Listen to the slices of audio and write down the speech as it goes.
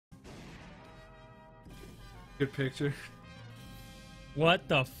Good picture. What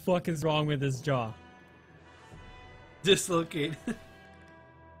the fuck is wrong with his jaw? Dislocate.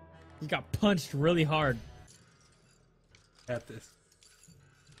 He got punched really hard. Got this.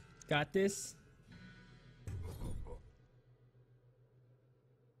 Got this?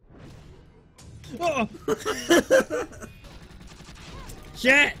 Oh!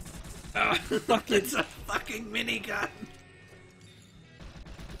 Shit! Fuck, it's a fucking minigun.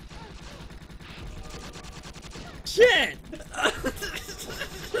 Shit!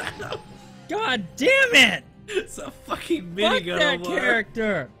 God damn it! It's a fucking Fuck minigun. that Omar.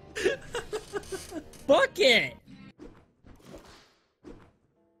 character! Fuck it!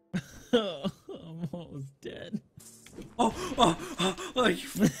 I'm almost dead. Oh, you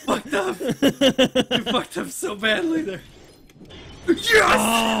fucked up. You fucked up so badly there. Yes!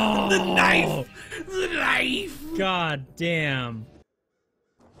 Oh! The knife! The knife! God damn.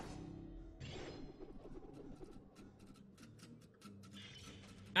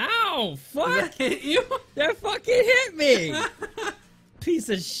 Ow! Fuck! Did that hit you? That fucking hit me! Piece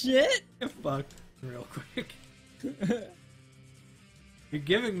of shit! Get fucked real quick. You're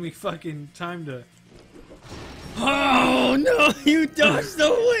giving me fucking time to... Oh no! You dodged the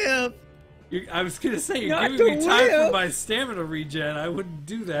whip! I was gonna say, you're Not giving me the time for whip. my stamina regen. I wouldn't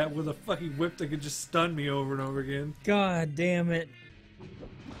do that with a fucking whip that could just stun me over and over again. God damn it.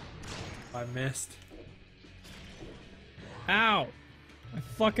 I missed. Ow! I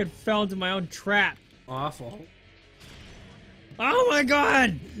fucking fell into my own trap. Awful. Oh my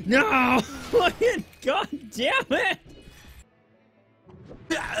god! No! Fucking god damn it!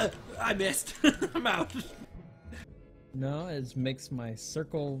 I missed. I'm out. No, it makes my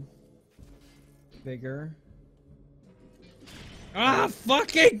circle bigger. Ah,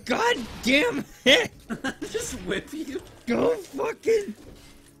 fucking god damn it! Just whip you. Go fucking...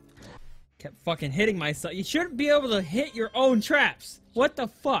 Kept fucking hitting myself. You shouldn't be able to hit your own traps. What the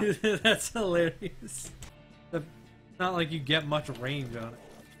fuck? That's hilarious. It's not like you get much range on it.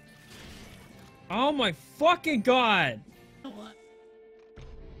 Oh my fucking god!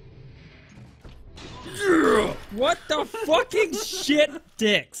 What the fucking shit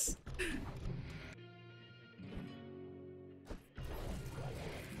dicks?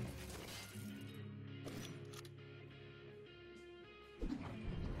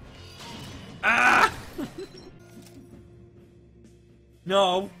 Ah!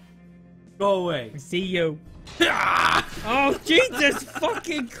 No. Go away. I see you. Ah! Oh, Jesus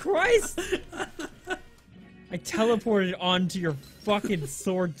fucking Christ! I teleported onto your fucking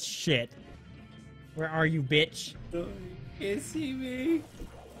sword shit. Where are you, bitch? No, you can't see me.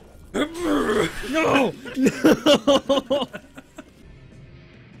 No! No!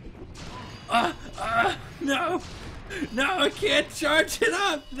 No! No, I can't charge it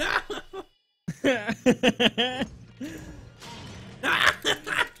up! No!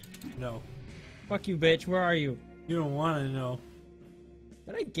 No. Fuck you, bitch. Where are you? You don't want to know.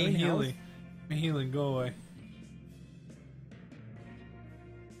 Did I gain I'm health? healing. I'm healing. Go away.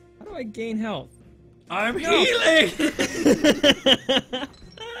 How do I gain health? I'm No. healing!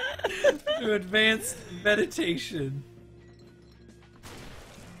 To advanced meditation.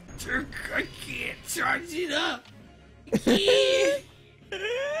 I can't charge it up.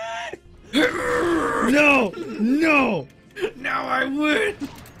 No! No! No, I would.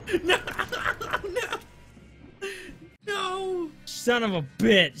 No, no, no. Son of a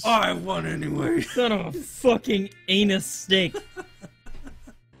bitch! I won anyway. Son of a fucking anus steak!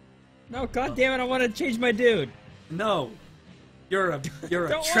 No, god damn it! I want to change my dude. No, you're a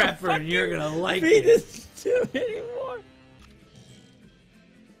Don't trapper wanna and you're gonna like be it. this dude anymore.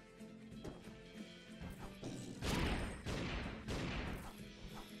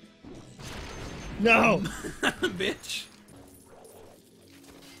 No! Bitch.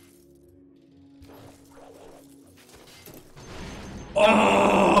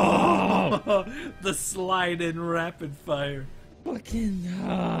 Oh! The slide in rapid fire. Fucking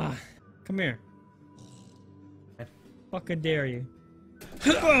come here. Fucking dare you.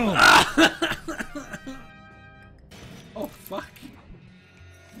 Boom! Oh fuck.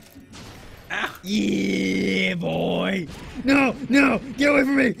 Ow. Yeah, boy! No, no! Get away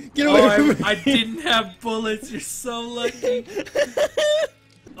from me! Get away Oh, from me! I didn't have bullets. You're so lucky.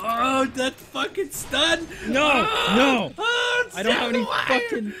 Oh, that fucking stun! No, Oh, no. Oh, it's I don't have down any the wire.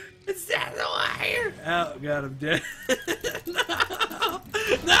 fucking. It's down the wire! Oh, God, I'm dead. No!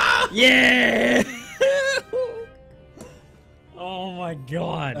 No! Yeah! Oh my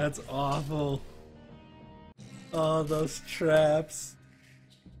god. That's awful. Oh, those traps.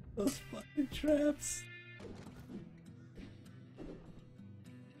 Those fucking traps.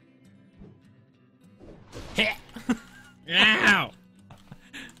 Heh. Ow!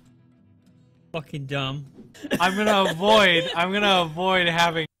 Fucking dumb. I'm gonna avoid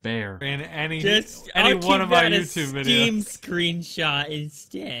having bear in any one of my YouTube videos. Steam screenshot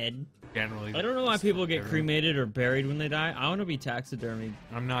instead. Generally, I don't know why people get cremated or buried when they die. I want to be taxidermied.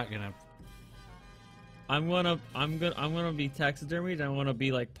 I'm not gonna. I'm gonna be taxidermied. I want to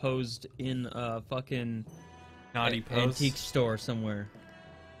be like posed in a fucking Naughty pose. antique store somewhere.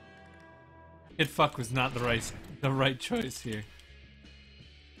 Kid fuck was not the right choice here.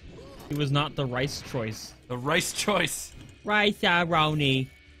 It was not the rice choice. The rice choice. Rice-a-roni.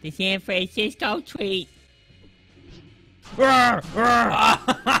 The San Francisco treat.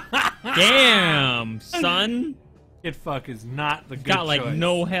 Damn, son. Kid fuck is not the good Got like choice.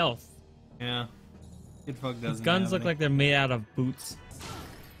 no health. Yeah. Kid fuck doesn't. His guns have look any. like they're made out of boots.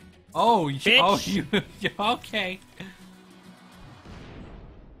 Oh, Bitch. you okay?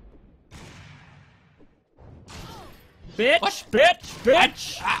 Bitch! What? Bitch!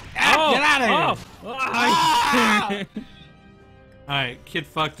 Get out of here! Oh! Ah! Alright, kid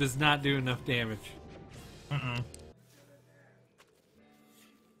fuck does not do enough damage.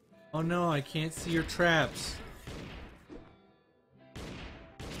 Oh no, I can't see your traps.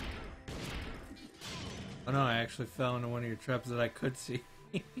 Oh no, I actually fell into one of your traps that I could see.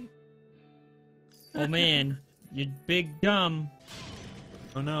 Oh man, you big dumb.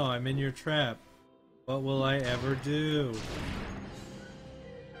 Oh no, I'm in your trap. What will I ever do?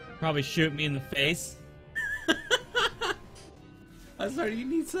 Probably shoot me in the face. I'm sorry, you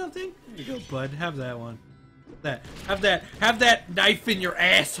need something? Here you go, bud. Have that one. Have that knife in your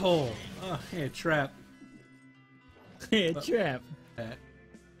asshole. Oh, yeah, trap. Hey, trap. That.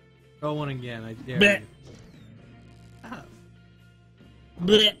 Throw one again, I dare Blech. you. Stop.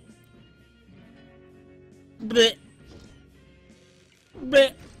 Blech. Blech.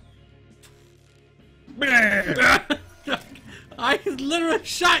 Blech. Blech. I literally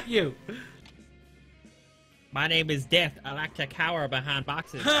shot you. My name is Death. I like to cower behind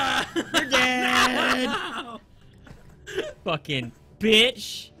boxes. You're dead. Fucking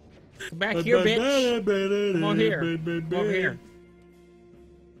bitch. Come back here, bitch. Come on here. Come over here.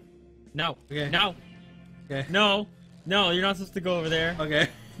 No. Okay. No. Okay. No. No, you're not supposed to go over there. Okay.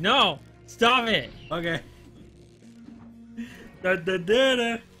 No. Stop it. Okay. Da, da, da,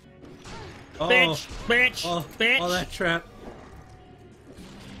 da. Oh. Bitch. Bitch. Oh. Bitch. Oh, that trap.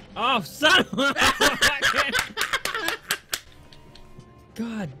 Oh, son of a...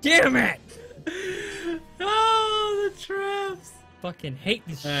 God damn it! Oh, the traps. Fucking hate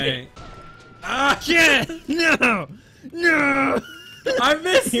this All shit. right. Ah, Shit! No! No! I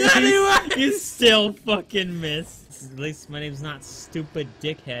missed anyway. You still fucking miss. At least my name's not stupid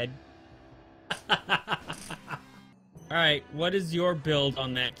dickhead. Alright, what is your build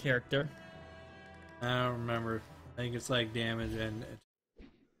on that character? I don't remember. I think it's like damage and...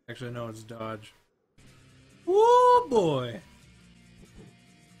 Actually, no, it's dodge. Woo, boy!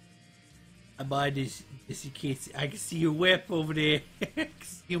 I buy this in case I can see your whip over there. I can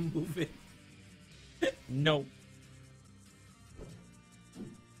see you moving. No.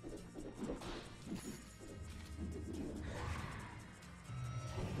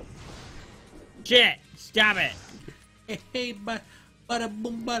 Shit! Stop it! Hey, bada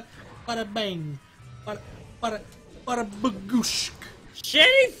boom, bada bang, bada bagoosh.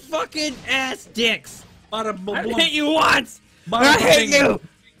 Shitty fucking ass dicks! Bada boom, I hit you once! bada I hate bing, you!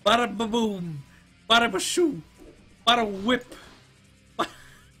 Bada boom, bada shoo, bada whip,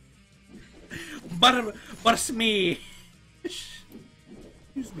 bada smee.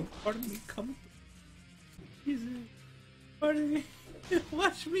 Excuse me, pardon me, come. Excuse me, pardon me.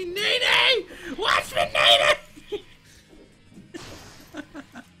 Watch me, Nene! Watch me, Nene!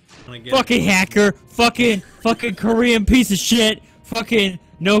 Fucking hacker! Fucking Korean piece of shit! Fucking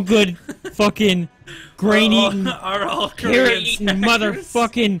no good! Fucking grain eating, are all carrot Korean eating hackers.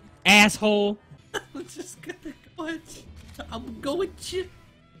 motherfucking asshole! I'm just gonna go at you. I'm going you.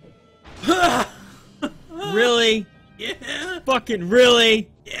 Really? Yeah. Fucking really?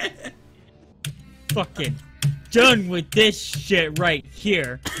 Yeah. Fucking done with this shit right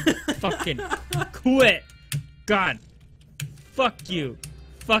here. Fucking quit. God. Fuck you.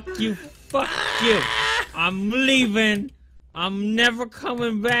 Fuck you. Fuck you. I'm leaving. I'm never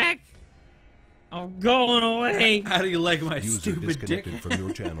coming back. I'm going away. How do you like my User stupid dick? disconnected from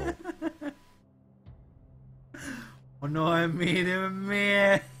your channel. Oh no, I made him a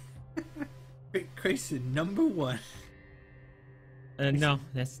man. Grayson #1. No,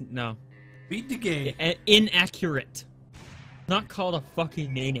 that's no. Beat the game. Inaccurate. Not called a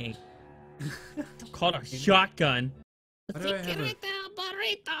fucking nene. Called a shotgun. Why do I have a...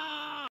 burrito.